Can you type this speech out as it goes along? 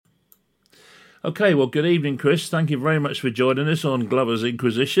Okay, well, good evening, Chris. Thank you very much for joining us on Glover's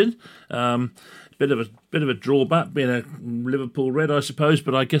Inquisition. Bit of a drawback being a Liverpool Red, I suppose,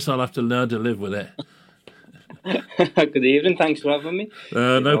 but I guess I'll have to learn to live with it. Good evening. Thanks for having me.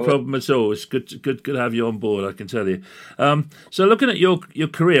 No problem at all. It's good to have you on board, I can tell you. So looking at your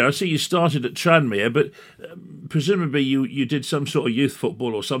career, I see you started at Tranmere, but presumably you did some sort of youth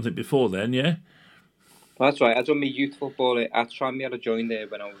football or something before then, yeah? That's right. I done my youth football at Tranmere. I joined there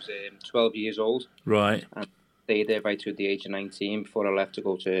when I was 12 years old. Right. And stayed there right to the age of 19 before I left to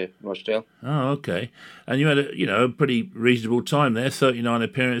go to Rochdale. Oh, okay. And you had a pretty reasonable time there. 39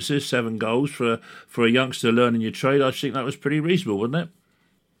 appearances, 7 goals for a youngster learning your trade. I think that was pretty reasonable, wasn't it?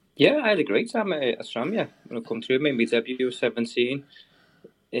 Yeah, I had a great time at Tranmere when I come through. Made my debut was 17.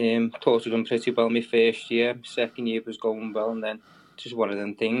 Thought I'd done pretty well my first year. My second year was going well, and then just one of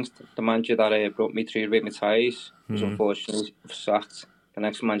them things. The manager that brought me through with my ties was unfortunately sacked. The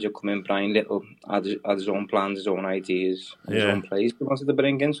next manager come in, Brian Little, had his own plans, his own ideas, and his own plays he wanted to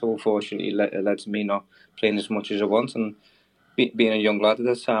bring in. So unfortunately, it led to me not playing as much as I want. And being a young lad at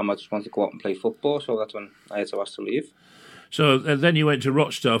the time, I just wanted to go out and play football. So that's when I had to ask to leave. So then you went to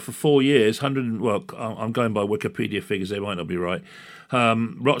Rochdale for 4 years. I'm going by Wikipedia figures; they might not be right.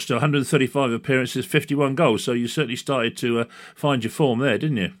 Rochdale, 135 appearances, 51 goals. So you certainly started to find your form there,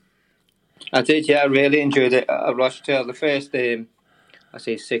 didn't you? I did, yeah. I really enjoyed it at Rochdale. The first, I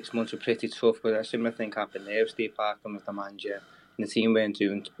say 6 months were pretty tough, but a similar thing happened there. Steve Parkham was the manager, and the team weren't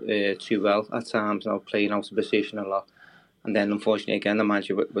doing too well at times. I was playing out of position a lot. And then, unfortunately, again, the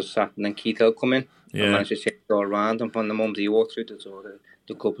manager was sacked, and then Keith Hill come in. Yeah. The manager changed it all around, and from the moment he walked through the door,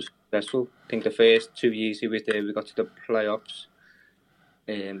 the club was successful. I think the first 2 years he was there, we got to the playoffs.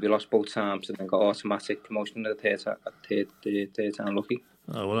 We lost both times, and then got automatic promotion to the third time lucky.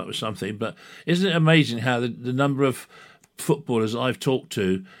 Oh, well, that was something. But isn't it amazing how the number of footballers I've talked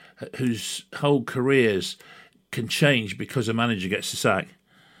to whose whole careers can change because a manager gets a sack?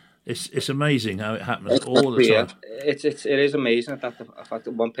 It's amazing how it happens all the time. It is amazing that the fact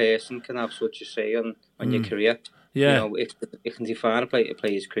that one person can have such a say on your career. Yeah, it can define a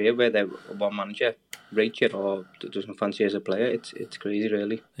player's career whether one manager rates you or doesn't fancy as a player. It's crazy,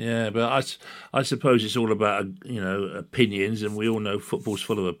 really. Yeah, but I suppose it's all about opinions, and we all know football's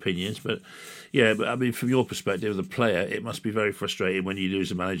full of opinions. But yeah, but I mean, from your perspective, the player, it must be very frustrating when you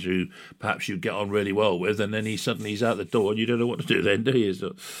lose a manager who perhaps you get on really well with, and then he's out the door, and you don't know what to do then, do you?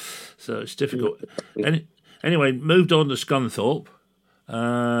 So it's difficult. Anyway, moved on to Scunthorpe.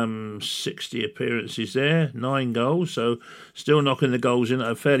 60 appearances there, 9 goals, so still knocking the goals in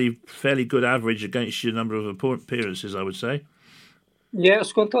at a fairly good average against your number of appearances, I would say. Yeah,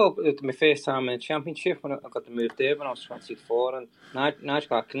 Scunthorpe, it was my first time in the Championship when I got to move there when I was 24, and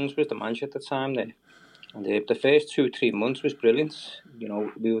Nigel Atkins was the manager at the time there. And the first 2-3 months was brilliant.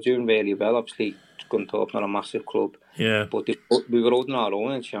 We were doing really well. Obviously, Scunthorpe, not a massive club. Yeah. But we were holding our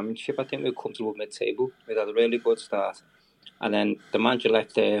own in the Championship. I think we were comfortable mid-table. We had a really good start. And then the manager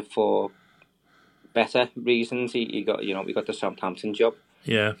left there for better reasons. He got the Southampton job.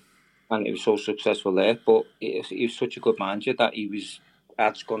 Yeah. And he was so successful there. But he was such a good manager that he was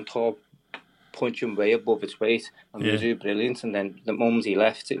at Scunthorpe punching way above its weight. And he was really brilliant. And then the moment he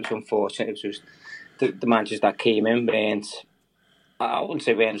left, it was unfortunate. It was just the managers that came in I wouldn't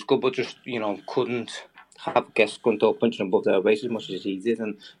say weren't as good, but just, couldn't have Scunthorpe punching above their weight as much as he did.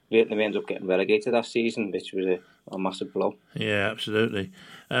 And we ended up getting relegated that season, which was a massive blow. Yeah, absolutely.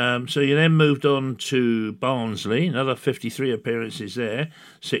 So you then moved on to Barnsley, another 53 appearances there,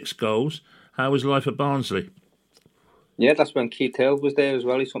 6 goals. How was life at Barnsley? Yeah, that's when Keith Hill was there as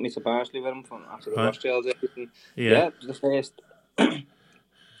well. He took me to Barnsley with him after the Rochdale days. Yeah, the first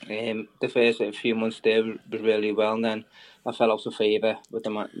few months there was really well, and then I fell out of favour with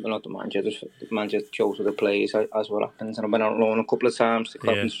not the manager, just the manager chose the players as what happens. And I went on loan a couple of times to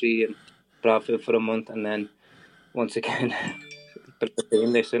Coventry and Bradford for a month, and then once again,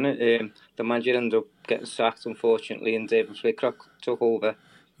 the manager ended up getting sacked, unfortunately, and David Flitcroft took over.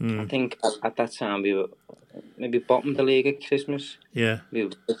 I think at that time we were maybe bottom of the league at Christmas. Yeah. We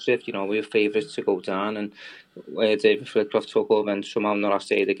were favourites to go down, and David Flitcroft took over, and somehow on the last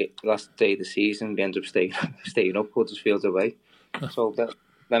day of the season, we ended up staying up Huddersfield away. So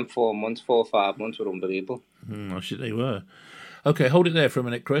them 4 or 5 months were unbelievable. I should they were. Okay, hold it there for a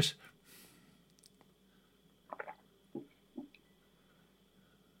minute, Chris.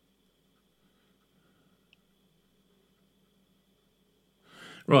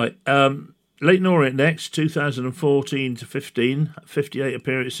 Right, Leyton Orient next, 2014 to 15, 58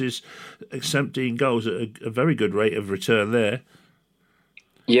 appearances, 17 goals, a very good rate of return there.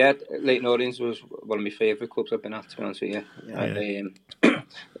 Yeah, Leyton Orient was one of my favourite clubs I've been at, to be honest with you.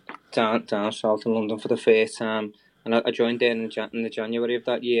 down south in London for the first time, and I joined there in the January of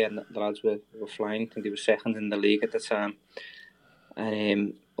that year, and the lads were flying. I think they were second in the league at the time,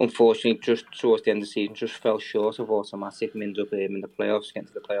 and unfortunately, just towards the end of the season, just fell short of automatic. We ended up in the playoffs, getting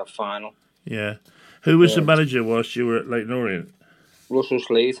to the playoff final. Yeah. Who was the manager whilst you were at Leyton Orient? Russell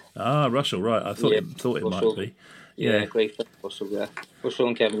Slade. Ah, Russell, right. I thought it might be. Yeah, great for Russell, yeah. Russell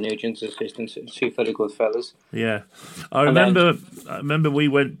and Kevin Nugent's assistants, two very good fellas. Yeah. I remember we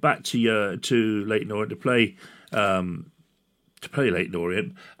went back to Leyton Orient to play Leyton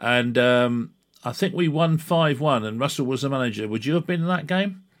Orient, and I think we won 5-1, and Russell was the manager. Would you have been in that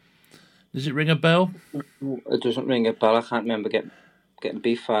game? Does it ring a bell? It doesn't ring a bell. I can't remember getting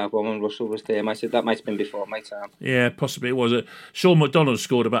beat 5-1 when Russell was there. That might have been before my time. Yeah, possibly it was. Sean McDonald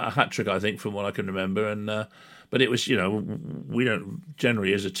scored about a hat-trick, I think, from what I can remember, and but it was, we don't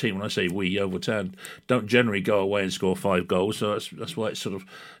generally, as a team, when I say we, Overtown, don't generally go away and score 5 goals, so that's why it's sort of...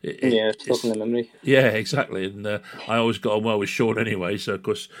 it's stuck in the memory. Yeah, exactly, and I always got on well with Sean anyway, so of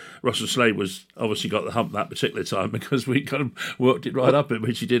course Russell Slade was obviously got the hump that particular time because we kind of worked it right up him,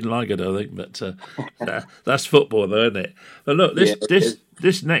 which he didn't like it, I think, but that's football though, isn't it? But look,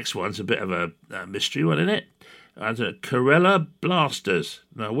 this next one's a bit of a mystery one, isn't it? And Corella Blasters.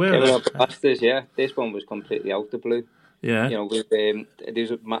 Now, Corella Blasters, yeah. This one was completely out the blue. Yeah.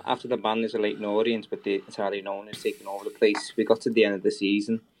 After the ban, there's a Leyton Orient, but the Italian owners taking over the place. We got to the end of the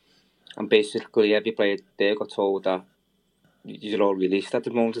season, and basically every player there got told that you're all released at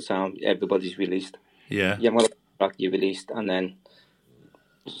the moment of time. Everybody's released. Yeah. You haven't got a back, you're released, and then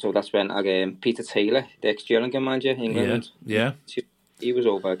so that's when Peter Taylor, the ex-Gillingham manager, England. Yeah. He was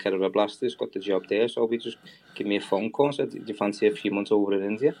over at Kerala Blasters, got the job there, so he just gave me a phone call and said, "Do you fancy a few months over in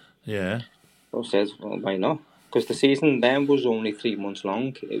India?" Yeah. So I said, well, why not? Because the season then was only 3 months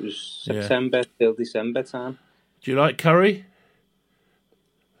long. It was September till December time. Do you like curry?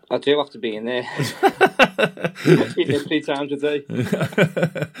 I do have to be in there. I've been there 3 times a day.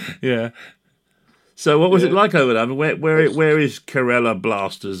 Yeah. So what was it like over there? I mean, where is Kerala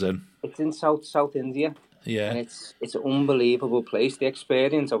Blasters then? It's in South India. Yeah, and it's an unbelievable place. The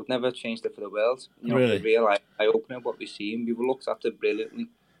experience, I would never change it for the world. Really? The real eye-opener, what we've seen. We were looked after brilliantly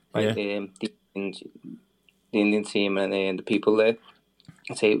by the Indian team and the people there.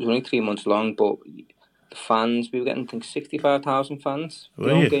 I'd say it was only 3 months long, but the fans, we were getting, I think, 65,000 fans for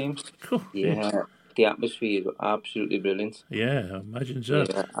all games. Cool. Yeah, the atmosphere was absolutely brilliant. Yeah, I imagine so.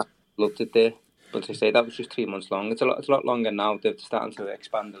 Yeah, I loved it there. But to say that was just 3 months long. It's a lot longer now. They're starting to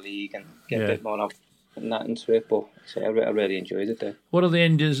expand the league and get a bit more of that into it, but I really enjoyed it there. What are the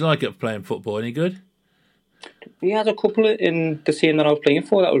Indians like at playing football? Any good? We had a couple in the team that I was playing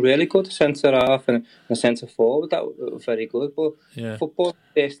for that were really good, centre half and a centre forward that were very good. But football,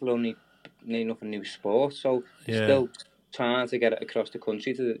 they're still only near enough a new sport, so still trying to get it across the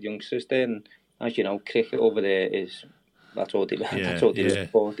country to the youngsters there. And as you know, cricket over there that's all they live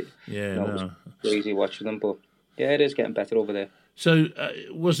for. It's crazy watching them, but it is getting better over there. So,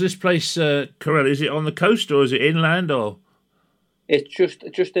 was this place, Kerala, is it on the coast or is it inland or? It's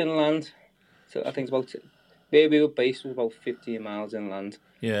just inland. So I think it's about, where we were based was about 15 miles inland.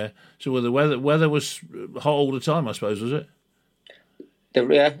 Yeah. So the weather was hot all the time, I suppose, was it?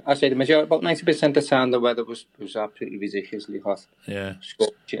 I say the majority, about 90% of the time, the weather was absolutely ridiculously hot. Yeah.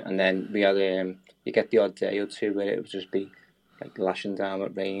 Scorching, and then we had you get the odd day or two where it would just be like lashing down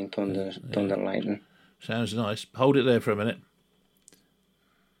with rain, thunder and lightning. Sounds nice. Hold it there for a minute.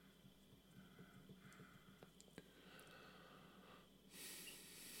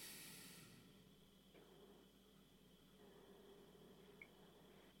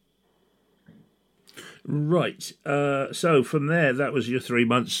 Right. So from there, that was your 3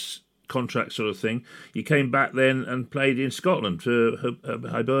 months contract sort of thing. You came back then and played in Scotland for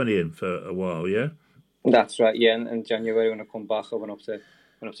Hibernian for a while, yeah? That's right, yeah. In January when I come back, I went up to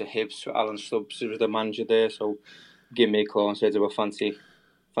Hibs with Alan Stubbs, who was the manager there, so give me a call and said, "I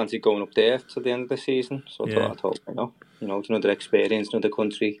fancy going up there to the end of the season." So I thought, it's another experience, another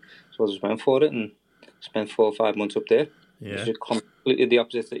country. So I just went for it and spent 4 or 5 months up there. Yeah. It's completely the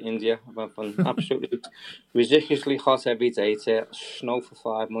opposite to India. I went from absolutely ridiculously hot every day to snow for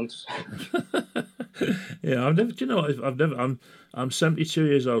 5 months. Yeah, I've never. Do you know what? I've never. I'm 72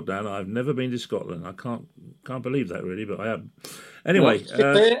 years old now, and I've never been to Scotland. I can't believe that really, but I have. Anyway,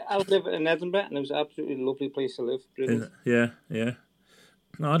 I live in Edinburgh, and it was an absolutely lovely place to live. Brilliant. Yeah.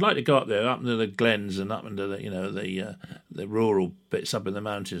 No, I'd like to go up there, up into the glens and up into the rural bits up in the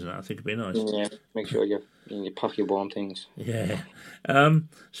mountains. And I think it'd be nice. Yeah, make sure you pack your warm things. Yeah.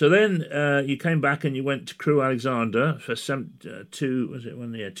 So then you came back and you went to Crewe Alexander for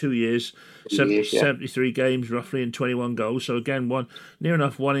 2 years, 73 games roughly and 21 goals. So again, near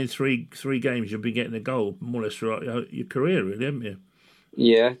enough one in three games you'll be getting a goal more or less throughout your career, really, haven't you?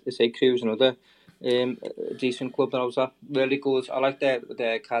 Yeah, they say Crewe's another decent club that I was at. Really good. I like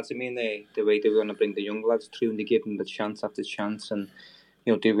their academy and the way they were going to bring the young lads through and they give them the chance after chance, and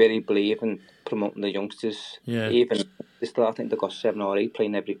they really believe in promoting the youngsters. Yeah. Even they still, I think they've got 7 or 8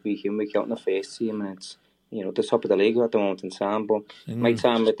 playing every week in, week out in the first team, and it's the top of the league at the moment in time. But my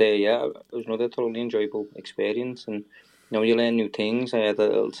time with there, it was another totally enjoyable experience, and you learn new things. I had a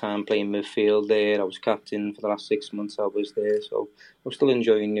little time playing midfield there. I was captain for the last 6 months I was there, so I was still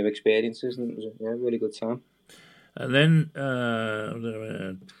enjoying new experiences, and it was a really good time. And then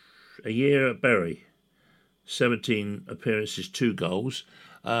a year at Bury, 17 appearances, 2 goals.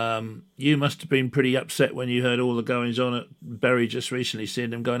 You must have been pretty upset when you heard all the goings on at Bury just recently,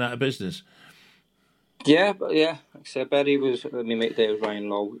 seeing them going out of business. Yeah, like I said, Bury was, my mate there was Ryan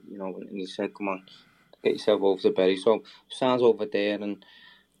Lowe, and he said, come on, get yourself over to Bury. So Sam's over there, and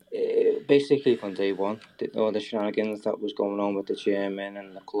basically from day one, all the shenanigans that was going on with the chairman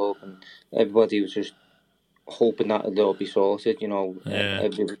and the club, and everybody was just hoping that it'll all be sorted.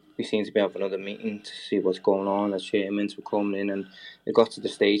 We seemed to be having another meeting to see what's going on. The chairmans were coming in, and it got to the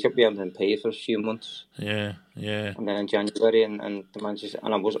stage that we hadn't been paid for a few months. Yeah. And then in January, and the manager,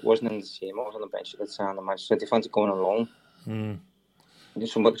 and I wasn't in the team, I was on the bench at the time. The manager said, "Do you fancy going alone?"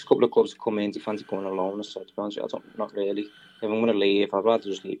 There's a couple of clubs come in, do you fancy going alone? I said, not really. If I'm going to leave, I'd rather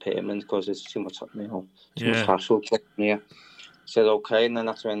just leave permanent because it's too much, much hassle. Yeah. I said, okay, and then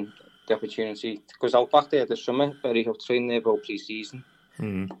that's when the opportunity, because I was back there this summer, very up training there about pre-season.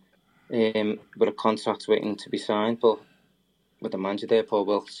 But a contract's waiting to be signed, but with the manager there, Paul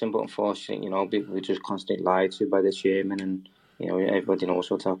Wilson, but unfortunately, we were just constantly lied to by the chairman, and everybody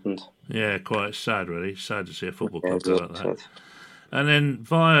knows what's happened. Yeah, quite sad, really. Sad to see a football club go like that. And then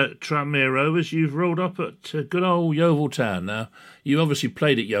via Tranmere Rovers, you've rolled up at good old Yeovil Town. Now, you obviously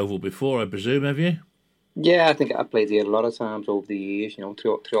played at Yeovil before, I presume, have you? Yeah, I think I played here a lot of times over the years,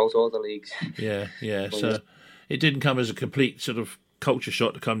 throughout all the leagues. Yeah. So it didn't come as a complete sort of culture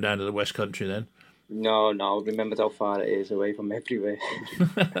shock to come down to the West Country then? No, remember how far it is away from everywhere.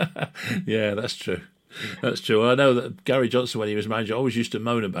 Yeah, that's true. That's true. I know that Gary Johnson, when he was manager, always used to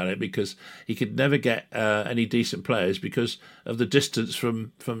moan about it because he could never get any decent players because of the distance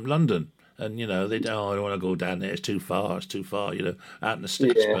from London. And, I don't want to go down there, it's too far, out in the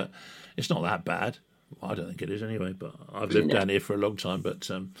sticks. Yeah. But it's not that bad. Well, I don't think it is anyway, but I've lived down here for a long time. But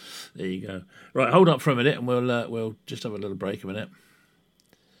there you go. Right, hold up for a minute and we'll just have a little break a minute.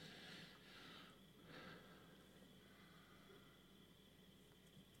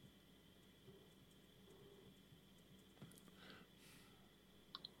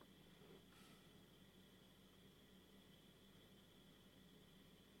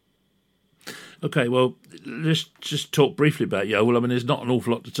 Okay, well, let's just talk briefly about Yeovil. I mean, there's not an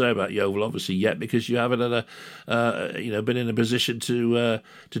awful lot to say about Yeovil, obviously, yet, because you haven't had been in a position to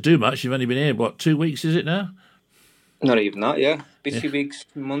do much. You've only been here, 2 weeks, is it now? Not even that, yeah. Be 2 weeks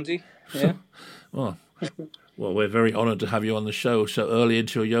Monday, yeah. Well, we're very honoured to have you on the show so early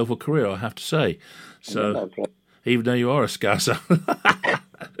into your Yeovil career, I have to say. So, even though you are a Scouser.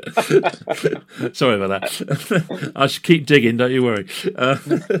 Sorry about that. I should keep digging, don't you worry.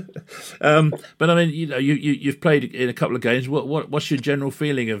 But I mean, you've played in a couple of games. What's your general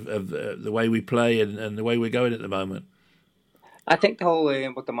feeling of the way we play and the way we're going at the moment? I think the whole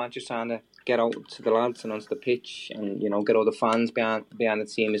what the manager's trying to get out to the lads and onto the pitch, and get all the fans behind the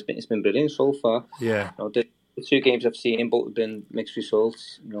team it's been brilliant so far. Yeah. The 2 games I've seen, both have been mixed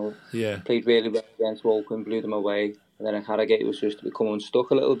results. Played really well against Woking, blew them away. And then at Harrogate, it was just becoming unstuck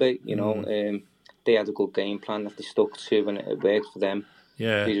a little bit, They had a good game plan that they stuck to, and it worked for them.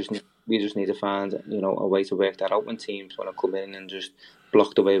 Yeah. We just need to find, a way to work that out when teams want to come in and just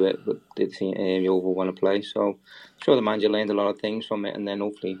block the way with the team Yeovil want to play. So I'm sure the manager learned a lot of things from it, and then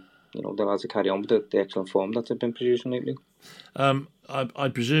hopefully, the lads will carry on with the excellent form that they've been producing lately. I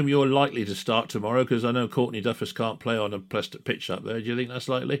presume you're likely to start tomorrow, because I know Courtney Duffus can't play on a plastic pitch up there. Do you think that's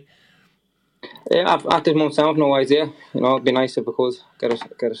likely? Yeah, at this moment, I have no idea. It'd be nice if we could get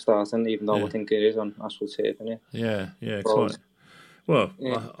a start in, even though I think it is on asphalt turf, isn't it? Yeah, quite. Well,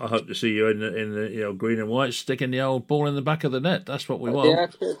 Yeah, I hope to see you in the green and white, sticking the old ball in the back of the net. That's what we want. yeah.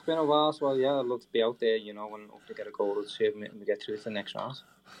 It's been a while, so yeah, I'd love to be out there, and hopefully get a goal or two and we get through to the next round.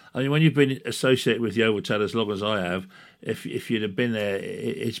 I mean, when you've been associated with Yeovil as long as I have, if you'd have been there,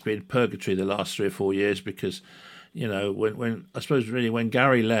 it's been purgatory the last 3 or 4 years because, when I suppose really when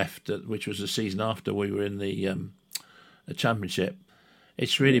Gary left, which was the season after we were in the Championship,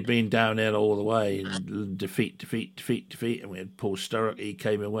 it's really been downhill all the way, and defeat, and we had Paul Sturrock, he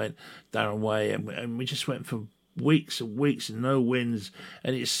came and went, Darren Way, and we just went for weeks and weeks and no wins,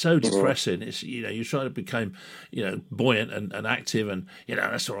 and it's so depressing. It's you're trying to become buoyant and active, and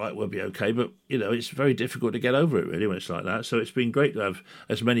that's all right, we'll be okay, but it's very difficult to get over it really when it's like that. So it's been great to have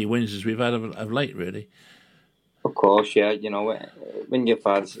as many wins as we've had of late, really. Of course, yeah. When you've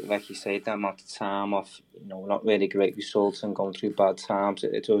had, like you say, that amount of time off, not really great results and going through bad times,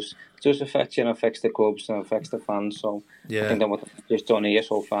 it does affect you and affects the clubs and affects the fans. So yeah. I think that what they've just done here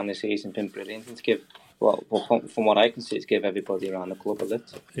so far this season has been brilliant, and to give, from what I can see, it's give everybody around the club a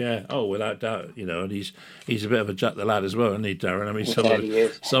lift. Yeah, without doubt, and he's a bit of a Jack the Lad as well, isn't he, Darren? I mean,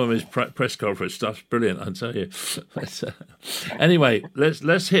 some of his press conference stuff's brilliant, I tell you. But, anyway,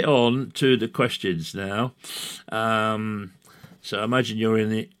 let's hit on to the questions now. So I imagine you're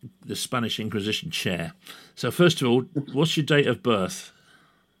in the Spanish Inquisition chair. So first of all, what's your date of birth?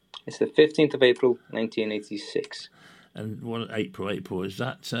 It's the 15th of April, 1986. And what April? Is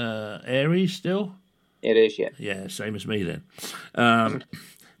that Aries still? It is, yeah. Yeah, same as me then.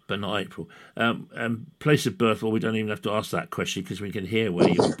 But not April. And place of birth, well, we don't even have to ask that question because we can hear where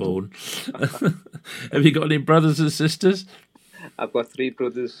you were born. Have you got any brothers and sisters? I've got 3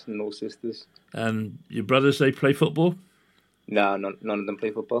 brothers and no sisters. And your brothers, they play football? No, none of them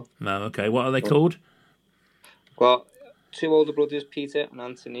play football. No, okay. What are they called? Well, 2 older brothers, Peter and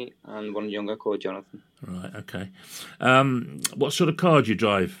Anthony, and 1 younger called Jonathan. Right, okay. What sort of car do you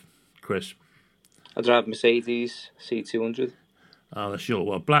drive, Chris? I drive Mercedes C200. Oh, that's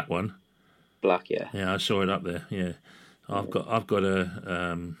your black one? Black, yeah. Yeah, I saw it up there. Yeah, I've got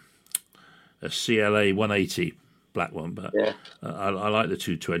a CLA 180 black one, but yeah. I like the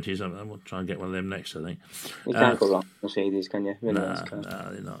 220s. I'm going to try and get one of them next, I think. You can't go wrong with Mercedes, can you? No,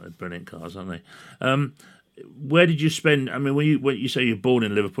 they're not. They're brilliant cars, aren't they? Where did you spend? I mean, when you say you're born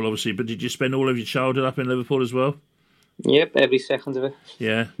in Liverpool, obviously, but did you spend all of your childhood up in Liverpool as well? Yep, every second of it.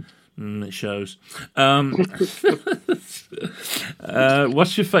 Yeah. It shows.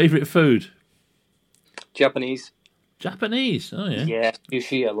 What's your favourite food? Japanese. Japanese? Oh, yeah. Yeah,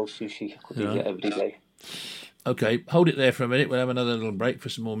 sushi. I love sushi. I could eat it every day. Okay, hold it there for a minute. We'll have another little break for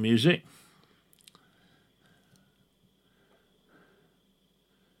some more music.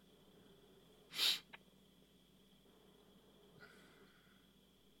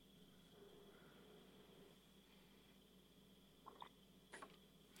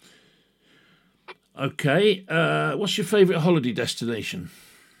 Okay, what's your favourite holiday destination?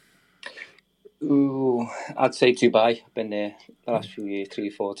 Ooh, I'd say Dubai. I've been there the last few years,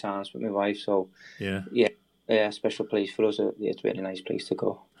 3-4 times with my wife. So yeah, special place for us. It's a really nice place to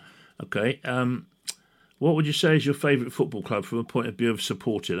go. Okay, what would you say is your favourite football club from a point of view of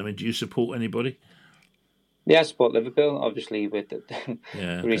supporting? I mean, do you support anybody? Yeah, I support Liverpool. Obviously, with the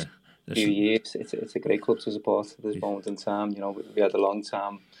recent few years, it's a great club to support at this moment in time. We had a long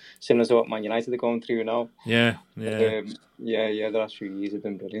time, similar to what Man United are going through now. Yeah. The last few years have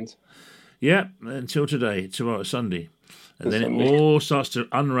been brilliant. Yeah, until today, tomorrow, Sunday. And then it all starts to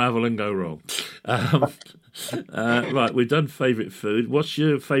unravel and go wrong. Right, we've done favourite food. What's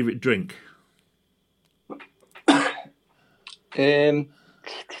your favourite drink?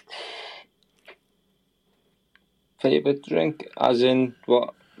 Favourite drink, as in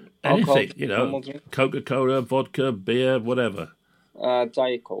what? Anything, Coca-Cola, vodka, beer, whatever.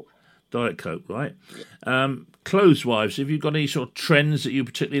 Diet Coke. Diet Coke, right? Clothes-wise, have you got any sort of trends that you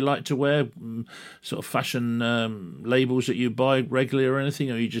particularly like to wear? Sort of fashion labels that you buy regularly or anything?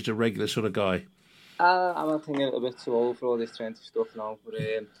 Or are you just a regular sort of guy? I'm a bit too old for all this trendy stuff now, but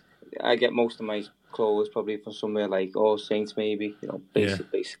I get most of my clothes probably from somewhere like All Saints, maybe.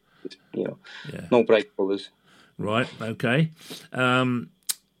 Basic, no bright colours. Right, okay.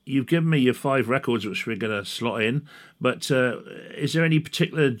 You've given me your 5 records, which we're going to slot in, but is there any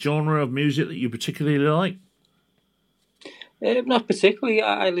particular genre of music that you particularly like? Not particularly.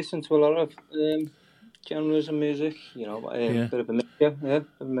 I listen to a lot of genres of music, a bit of a mixture,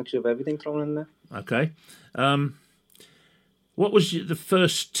 a mixture of everything thrown in there. Okay. What was the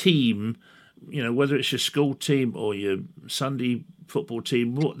first team, whether it's your school team or your Sunday football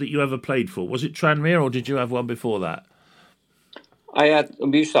team, that you ever played for? Was it Tranmere or did you have one before that? We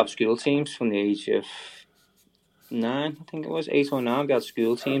used to have school teams from the age of nine, I think it was 8 or 9. We had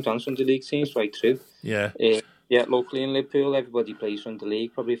school teams and Sunday league teams right through. Yeah. Yeah, locally in Liverpool, everybody plays Sunday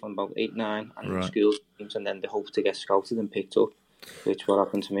league probably from about 8, 9, and Right. school teams, and then they hope to get scouted and picked up, which what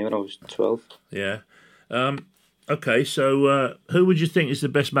happened to me when I was 12. Yeah. Okay, so who would you think is the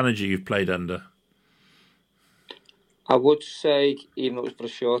best manager you've played under? I would say, even though it was for a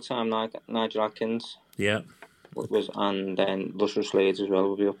short time, Nigel Atkins Yeah. and then Russell Slade as well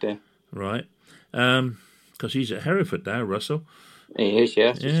will be up there. Right. Because he's at Hereford now, Russell. He is,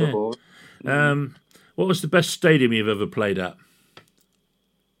 yeah. Just a whole. What was the best stadium you've ever played at?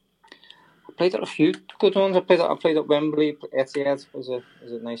 I played at a few good ones. I played at Wembley. Etihad was a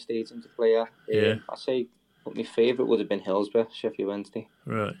nice stadium to play at. Yeah. I'd say my favourite would have been Hillsborough, Sheffield Wednesday.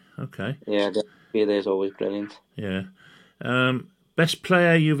 Right. Okay. Yeah, the beer there is always brilliant. Yeah. Best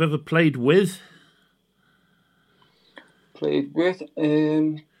player you've ever played with? Played with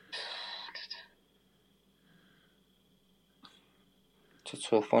it's a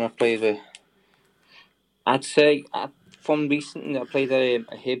tough one. I played with. I'd say from recently I played at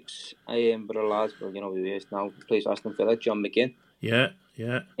Hibs. But a lad, well, you know who he is now. He plays Aston Villa, John McGinn. Yeah.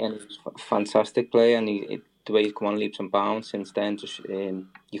 And he's a fantastic player, and the way he's come on leaps and bounds since then, just you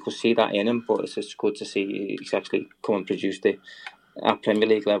could see that in him. But it's just good to see he's actually come and produced it at Premier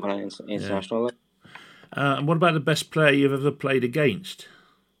League level and international level. And what about the best player you've ever played against?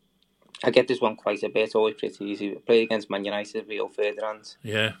 I get this one quite a bit. It's always pretty easy. I played against Man United, Rio Ferdinand.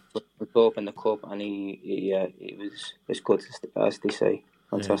 Yeah. We go up in the cup, and he was as good as they say.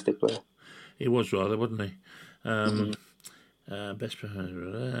 Fantastic player. He was rather, wasn't he? Best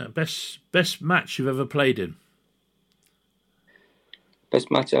match you've ever played in?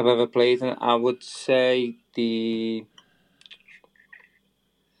 Best match I've ever played in, I would say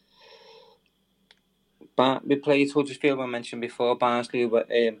we played Huddersfield, I mentioned before. Barnsley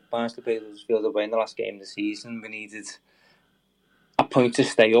played Huddersfield away in the last game of the season. We needed a point to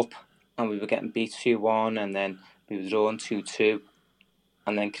stay up, and we were getting beat 2-1, and then we were drawn 2-2,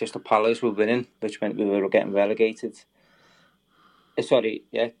 and then Crystal Palace were winning, which meant we were getting relegated.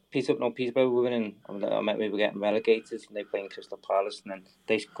 Peterborough were winning. I meant we were getting relegated, and they playing Crystal Palace, and then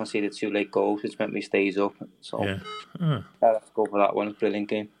they conceded 2 late goals, which meant we stayed up. So I'd have to go for that one. Brilliant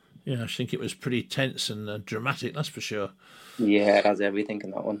game. Yeah, I think it was pretty tense and dramatic, that's for sure. Yeah, it has everything in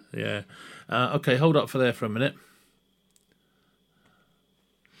that one. Yeah. Okay, hold up for a minute.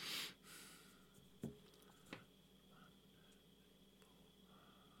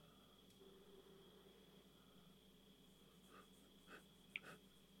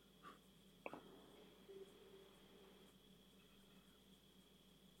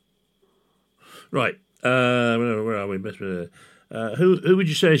 Right. Where are we? Who would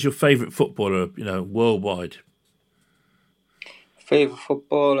you say is your favourite footballer, worldwide? Favourite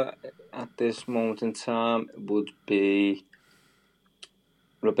footballer at this moment in time would be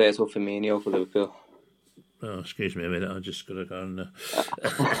Roberto Firmino for Liverpool. Oh, excuse me a minute. I just got to go and.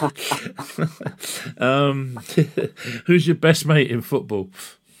 Who's your best mate in football?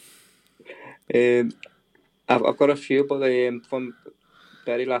 I've got a few, but from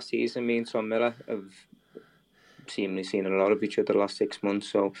very last season, me and Tom Miller have seemingly seen a lot of each other the last 6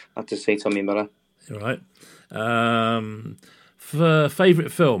 months. So I have to say Tommy Miller. All right. For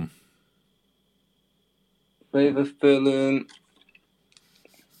favourite film? Favourite film?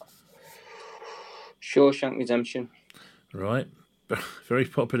 Shawshank Redemption. Right. Very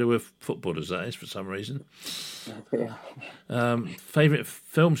popular with footballers, that is, for some reason. Yeah. Favourite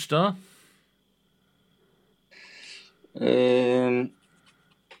film star? Will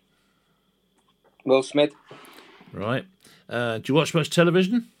Smith. Right. Do you watch much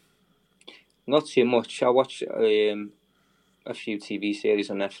television? Not too much. I watch a few TV series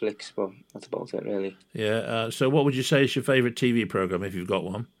on Netflix, but that's about it, really. Yeah. So what would you say is your favourite TV programme, if you've got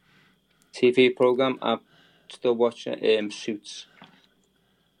one? TV programme? I'm still watching Suits.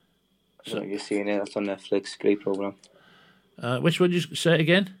 So you've seen it. That's on Netflix. Great programme. Which one did you say it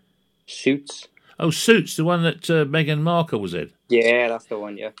again? Suits. Oh, Suits, the one that Meghan Markle was in. Yeah, that's the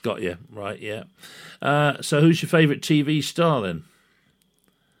one, yeah. Got you. Right, yeah. So who's your favourite TV star then?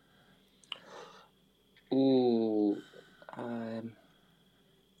 Ooh.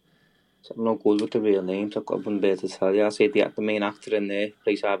 I'm not good with the real names. I wouldn't be able to tell you. I'd say the main actor in there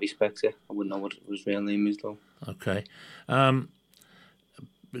plays Harvey Specter. I wouldn't know what his real name is, though. Okay. We're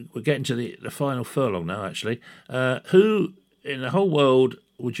getting to the final furlong now, actually. Who in the whole world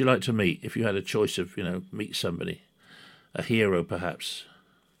would you like to meet if you had a choice of, meet somebody? A hero, perhaps?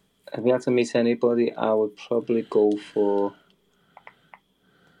 If you had to meet anybody, I would probably go for...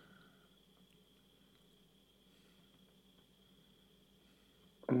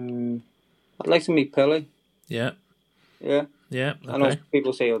 I'd like to meet Pele. Yeah. Yeah. Yeah. I know Okay.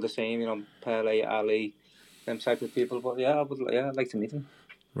 people say all the same, Pele, Ali, them type of people, but yeah, I'd like to meet them.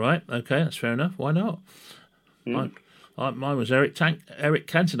 Right. Okay. That's fair enough. Why not? Mm. Mine was Eric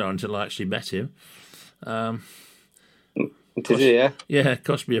Cantona until I actually met him. Did you? Yeah. Yeah, it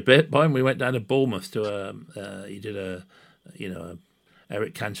cost me a bit. Mine, we went down to Bournemouth to he did a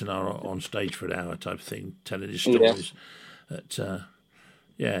Eric Cantona on stage for an hour type of thing, telling his stories. It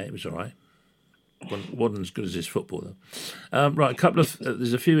was all right. Wasn't as good as his football though. Right, a couple of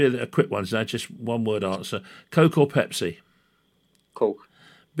there's a few here quick ones now. Just one word answer: Coke or Pepsi? Coke.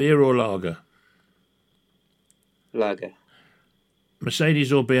 Beer or lager? Lager.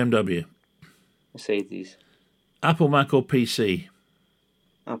 Mercedes or BMW? Mercedes. Apple, Mac or PC?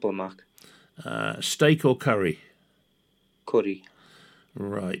 Apple, Mac. Steak or curry? Curry.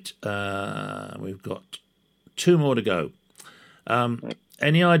 Right. We've got two more to go.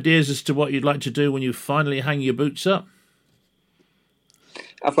 Any ideas as to what you'd like to do when you finally hang your boots up?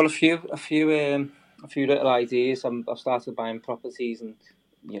 I've got a few little ideas. I've started buying properties and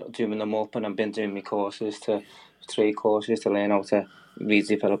doing them up, and I've been doing my trade courses to learn how to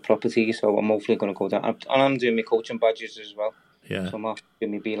redevelop property. So I'm hopefully going to go down, and I'm doing my coaching badges as well. Yeah. So I'm after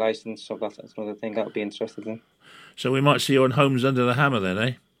doing my B license. So that's another thing I'd be interested in. So we might see you on Homes Under the Hammer then,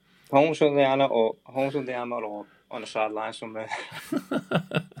 eh? Homes Under the Hammer or on the sideline somewhere.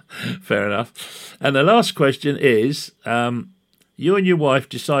 Fair enough. And the last question is, you and your wife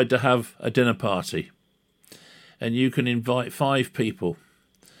decide to have a dinner party, and you can invite 5 people.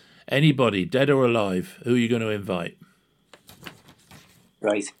 Anybody, dead or alive, who are you going to invite?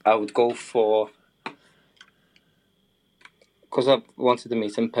 Right, I would go for, because I wanted to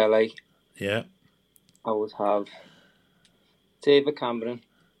meet him, Pele. Yeah. I would have David Cameron,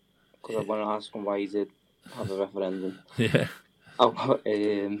 because I want to ask him why he did have a referendum. Yeah.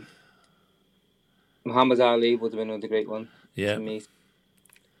 Muhammad Ali would have been another great one to meet.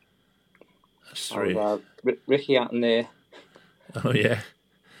 That's 3. I would have Ricky Hatton there. Oh, yeah.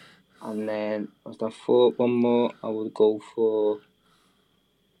 And then, was there 4? One more, I would go for...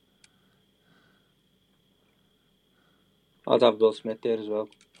 I'd have Will Smith there as well.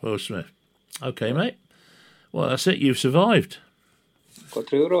 Will Smith. Okay, mate. Well, that's it. You've survived. Got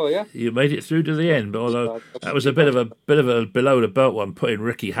through it all, yeah. You made it through to the end, but although that was a bit of a below the belt one, putting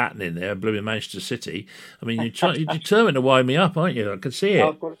Ricky Hatton in there, blew in Manchester City. I mean, you're determined to wind me up, aren't you? I can see it.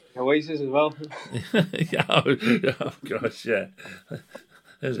 I've got Oasis as well. Oh gosh, yeah.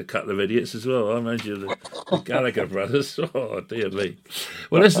 There's a couple of idiots as well. I imagine the Gallagher brothers. Oh, dear me.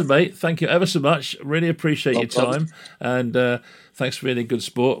 Well, listen, mate, thank you ever so much. Really appreciate your time. And thanks for being a good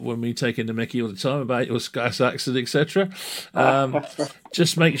sport when we take into Mickey all the time about your Scouse accent, etc.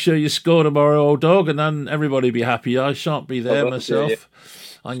 Just make sure you score tomorrow, old dog, and then everybody will be happy. I shan't be there myself.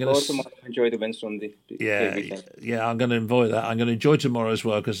 I'm going to enjoy the win Sunday. Yeah, I'm going to enjoy that. I'm going to enjoy tomorrow as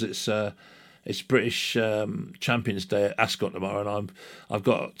well because it's British Champions Day at Ascot tomorrow, and I've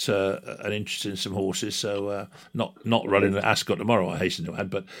got an interest in some horses. So not running at Ascot tomorrow, I hasten to add,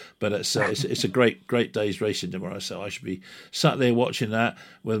 but it's a great day's racing tomorrow. So I should be sat there watching that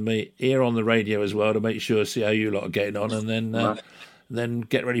with me ear on the radio as well to make sure see how you lot are getting on, and then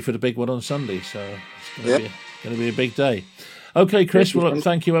get ready for the big one on Sunday. So it's going to be a big day. Okay, Chris. Well, look,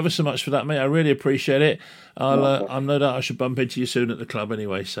 thank you ever so much for that, mate. I really appreciate it. I'm no doubt I should bump into you soon at the club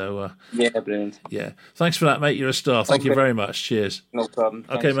anyway. So brilliant. Yeah, thanks for that, mate. You're a star. Thank you very much. Cheers. No problem.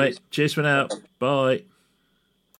 Okay, mate. Cheers for now. Bye.